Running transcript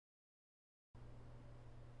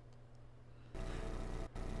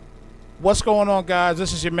What's going on, guys?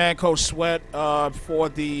 This is your man, Coach Sweat, for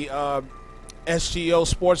the SGO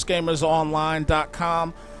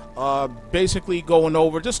SportsGamersOnline.com. Basically going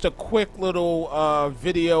over just a quick little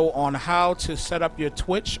video on how to set up your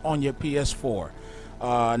Twitch on your PS4.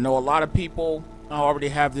 I know a lot of people already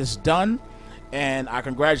have this done, and I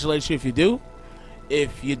congratulate you if you do.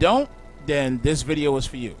 If you don't, then this video is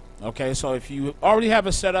for you. Okay, so if you already have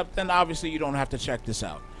it set up, then obviously you don't have to check this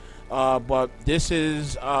out. But this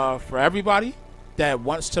is for everybody that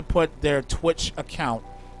wants to put their Twitch account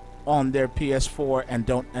on their PS4 and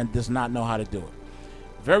does not know how to do it.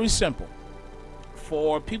 Very simple.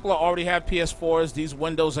 For people that already have PS4s, these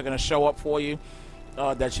windows are going to show up for you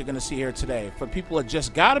that you're going to see here today. For people that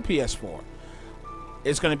just got a PS4,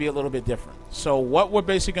 it's going to be a little bit different. So what we're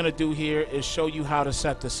basically going to do here is show you how to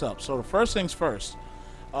set this up. So the first things first,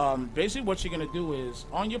 basically what you're going to do is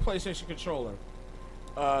on your PlayStation controller,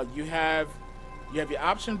 you have your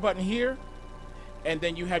option button here, and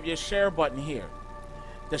then you have your share button here.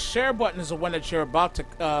 The share button is the one that you're about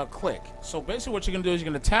to click. So basically what you're going to do is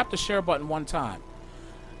you're going to tap the share button one time.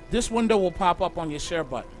 This window will pop up on your share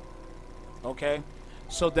button. Okay?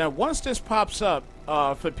 So then once this pops up,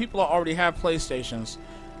 for people that already have PlayStations,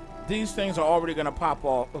 these things are already going to pop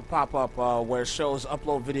up where it shows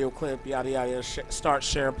upload video clip, yada yada, start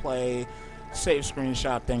share play, save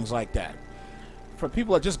screenshot, things like that. For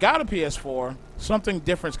people that just got a PS4, something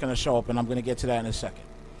different is going to show up, and I'm going to get to that in a second.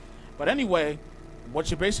 But anyway,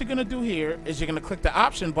 what you're basically going to do here is you're going to click the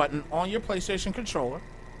option button on your PlayStation controller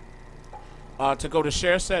to go to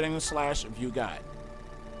share settings / view guide.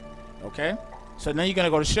 Okay? So then you're going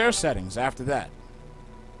to go to share settings after that.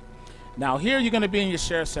 Now here you're going to be in your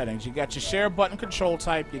share settings. You got your share button control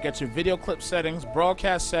type, you got your video clip settings,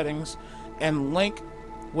 broadcast settings, and link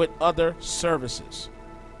with other services.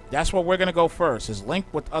 That's where we're going to go first, is link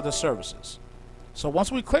with other services. So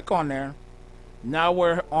once we click on there, now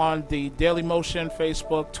we're on the Daily Motion,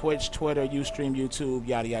 Facebook, Twitch, Twitter, Ustream, YouTube,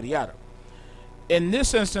 yada, yada, yada. In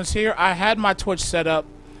this instance here, I had my Twitch set up,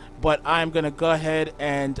 but I'm going to go ahead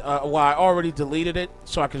and, well, I already deleted it,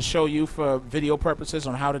 so I can show you for video purposes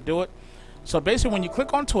on how to do it. So basically, when you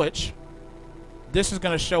click on Twitch, this is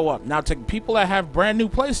going to show up. Now, to people that have brand new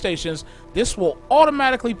PlayStations, this will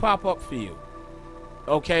automatically pop up for you.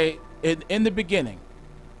 Okay, in the beginning,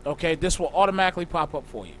 okay, this will automatically pop up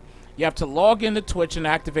for you. You have to log into Twitch and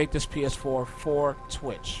activate this PS4 for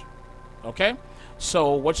Twitch. Okay,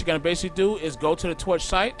 so what you're going to basically do is go to the Twitch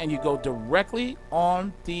site, and you go directly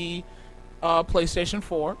on the PlayStation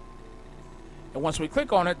 4. And once we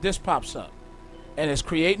click on it, this pops up, and it's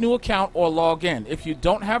create new account or log in. If you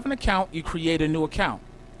don't have an account, you create a new account.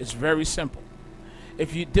 It's very simple.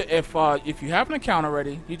 If you have an account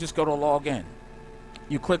already, you just go to log in.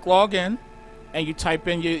 You click log in, and you type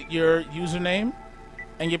in your username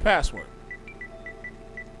and your password.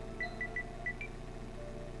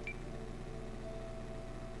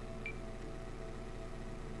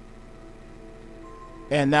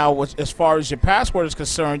 And now, as far as your password is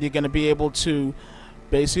concerned, you're going to be able to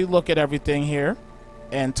basically look at everything here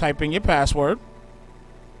and type in your password,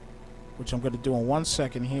 which I'm going to do in 1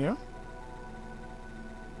 second here.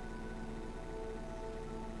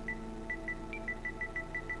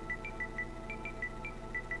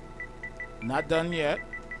 Not done yet.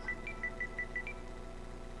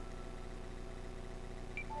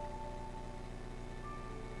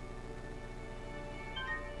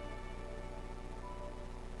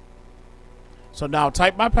 So now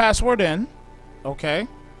type my password in, okay?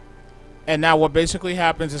 And now what basically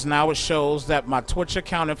happens is now it shows that my Twitch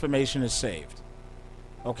account information is saved.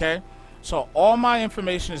 Okay? So all my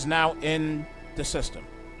information is now in the system.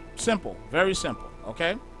 Simple, very simple,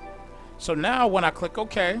 okay? So now when I click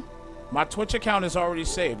OK, my Twitch account is already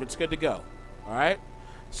saved. It's good to go. All right.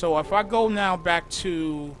 So if I go now back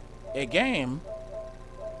to a game,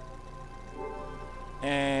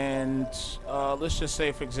 and let's just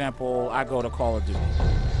say, for example, I go to Call of Duty.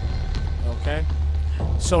 Okay.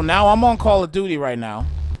 So now I'm on Call of Duty right now.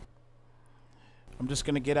 I'm just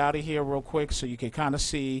going to get out of here real quick so you can kind of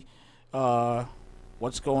see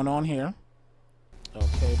what's going on here.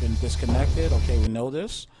 Okay, been disconnected. Okay, we know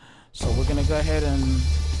this. So we're going to go ahead and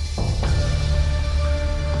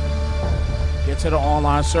get to the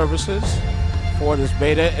online services for this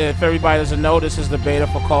beta. If everybody doesn't know, this is the beta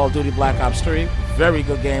for Call of Duty Black Ops 3. Very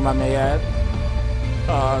good game, I may add.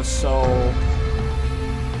 So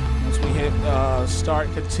once we hit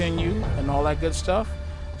start, continue, and all that good stuff.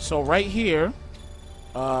 So right here,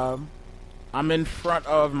 I'm in front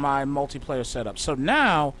of my multiplayer setup. So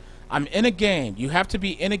now I'm in a game. You have to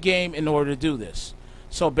be in a game in order to do this.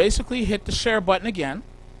 So basically hit the share button again.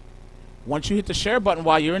 Once you hit the share button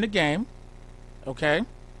while you're in the game, okay,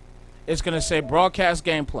 it's going to say broadcast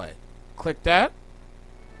gameplay. Click that.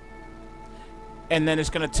 And then it's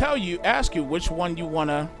going to tell you, ask you which one you want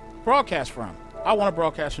to broadcast from. I want to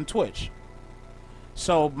broadcast from Twitch.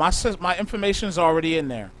 So my information is already in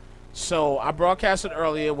there. So I broadcasted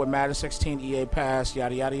earlier with Madden 16 EA Pass,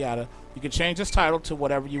 yada, yada, yada. You can change this title to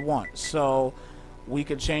whatever you want. So we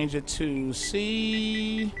could change it to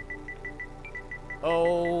COD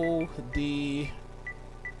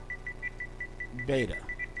Beta.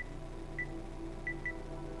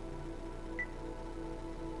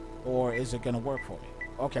 Or is it going to work for me?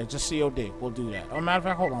 Okay, just COD. We'll do that. Oh, matter of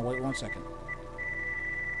fact, hold on. Wait 1 second.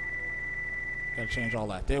 Gotta change all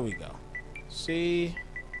that. There we go.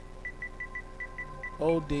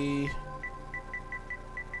 COD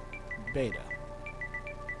Beta.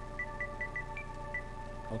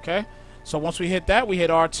 Okay? So once we hit that, we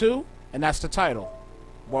hit R2, and that's the title.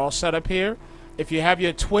 We're all set up here. If you have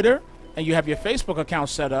your Twitter and you have your Facebook account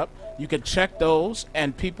set up, you can check those,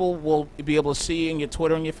 and people will be able to see in your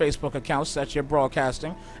Twitter and your Facebook accounts that you're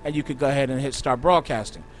broadcasting, and you could go ahead and hit Start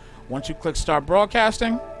Broadcasting. Once you click Start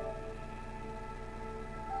Broadcasting,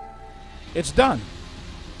 it's done.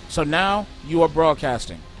 So now you are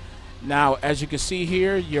broadcasting. Now, as you can see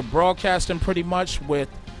here, you're broadcasting pretty much with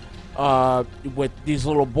these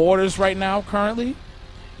little borders right now currently.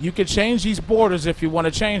 You can change these borders if you want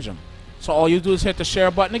to change them. So all you do is hit the share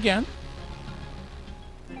button again.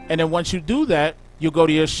 And then once you do that, you go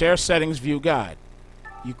to your Share Settings View Guide.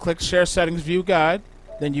 You click Share Settings View Guide,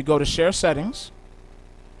 then you go to Share Settings,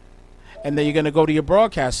 and then you're going to go to your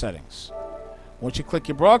broadcast settings. Once you click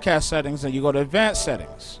your broadcast settings, then you go to Advanced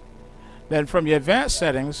Settings. Then from your Advanced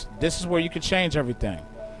Settings, this is where you can change everything.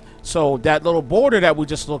 So that little border that we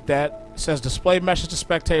just looked at says Display Message to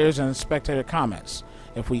Spectators and Spectator Comments.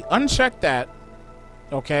 If we uncheck that,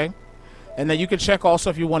 okay, and then you can check also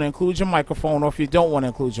if you want to include your microphone or if you don't want to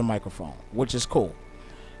include your microphone, which is cool.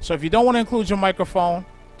 So if you don't want to include your microphone,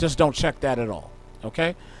 just don't check that at all,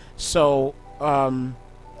 okay? So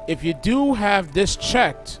if you do have this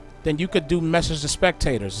checked, then you could do Message to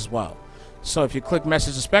Spectators as well. So if you click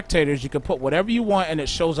Message to Spectators, you can put whatever you want and it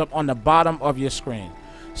shows up on the bottom of your screen.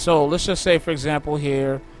 So let's just say, for example,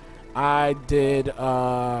 here I did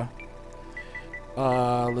let's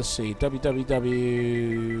see,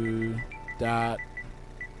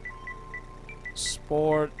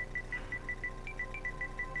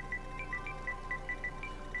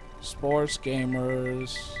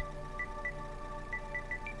 sportsgamers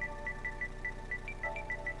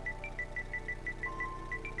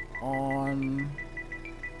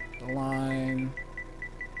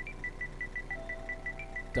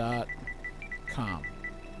online.com.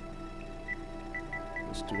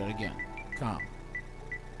 Let's do that again. .com.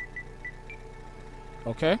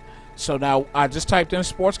 Okay, so now I just typed in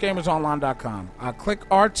sportsgamersonline.com. I click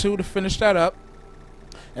R2 to finish that up,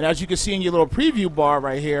 and as you can see in your little preview bar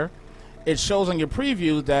right here, it shows on your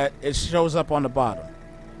preview that it shows up on the bottom.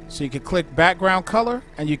 So you can click background color,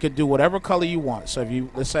 and you can do whatever color you want. So if you,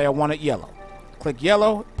 let's say I want it yellow, click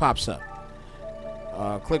yellow, it pops up.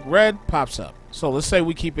 Click red, pops up. So let's say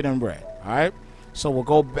we keep it in red. All right. So we'll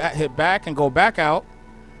go back, hit back, and go back out,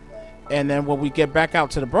 and then when we get back out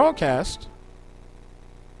to the broadcast,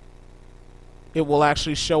 it will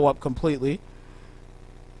actually show up completely.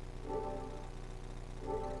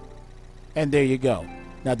 And there you go.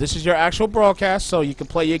 Now this is your actual broadcast, so you can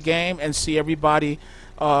play your game and see everybody,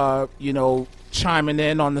 you know, chiming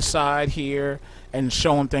in on the side here and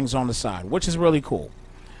showing things on the side, which is really cool.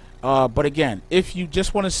 But again, if you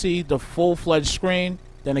just want to see the full-fledged screen,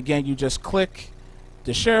 then again, you just click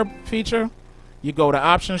the share feature. You go to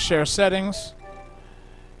Options, Share Settings,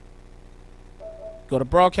 go to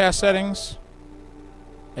Broadcast Settings,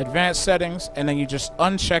 Advanced Settings, and then you just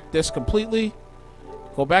uncheck this completely.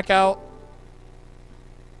 Go back out,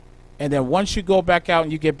 and then once you go back out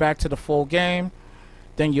and you get back to the full game,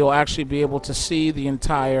 then you'll actually be able to see the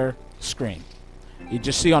entire screen. You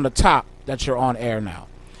just see on the top that you're on air now.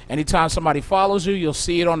 Anytime somebody follows you, you'll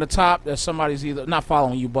see it on the top that somebody's either not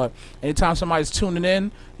following you, but anytime somebody's tuning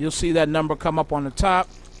in, you'll see that number come up on the top,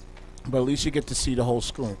 but at least you get to see the whole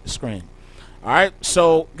screen. All right,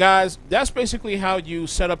 so guys, that's basically how you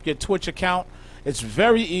set up your Twitch account. It's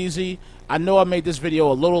very easy. I know I made this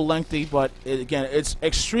video a little lengthy, but again, it's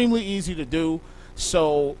extremely easy to do.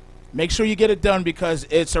 So make sure you get it done because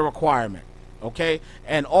it's a requirement. Okay,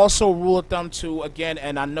 and also rule of thumb too, again,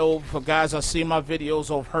 and I know for guys that see my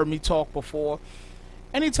videos or have heard me talk before,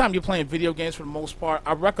 anytime you're playing video games for the most part,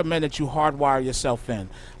 I recommend that you hardwire yourself in.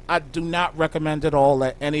 I do not recommend at all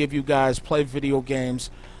that any of you guys play video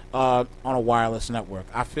games on a wireless network.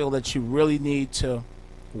 I feel that you really need to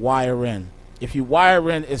wire in. If you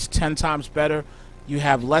wire in, it's 10 times better. You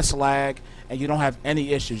have less lag and you don't have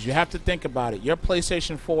any issues. You have to think about it. Your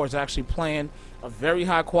PlayStation 4 is actually playing a very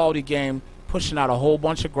high quality game, pushing out a whole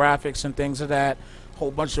bunch of graphics and things of that,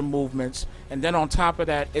 whole bunch of movements, and then on top of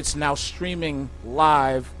that, it's now streaming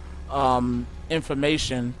live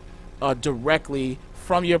information directly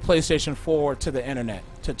from your PlayStation 4 to the internet,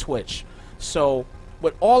 to Twitch. So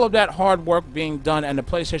with all of that hard work being done, and the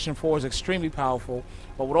PlayStation 4 is extremely powerful,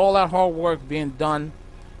 but with all that hard work being done,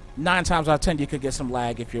 9 times out of 10 you could get some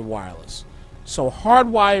lag if you're wireless. So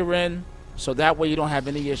hardwire in, so that way you don't have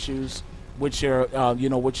any issues with your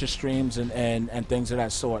with your streams and things of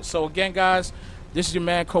that sort. So again, guys, this is your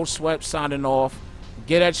man Coach Sweat signing off.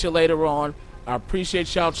 Get at you later on. I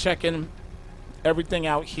appreciate y'all checking everything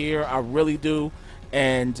out here. I really do.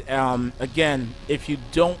 And again, if you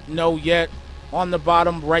don't know yet, on the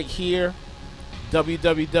bottom right here,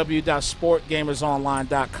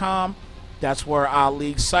 www.sportgamersonline.com. That's where our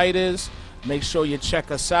league site is. Make sure you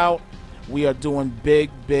check us out. We are doing big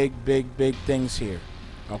things here.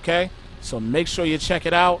 Okay? So make sure you check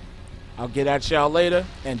it out. I'll get at y'all later.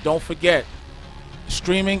 And don't forget,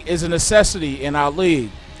 streaming is a necessity in our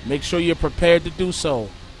league. Make sure you're prepared to do so.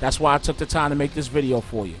 That's why I took the time to make this video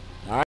for you.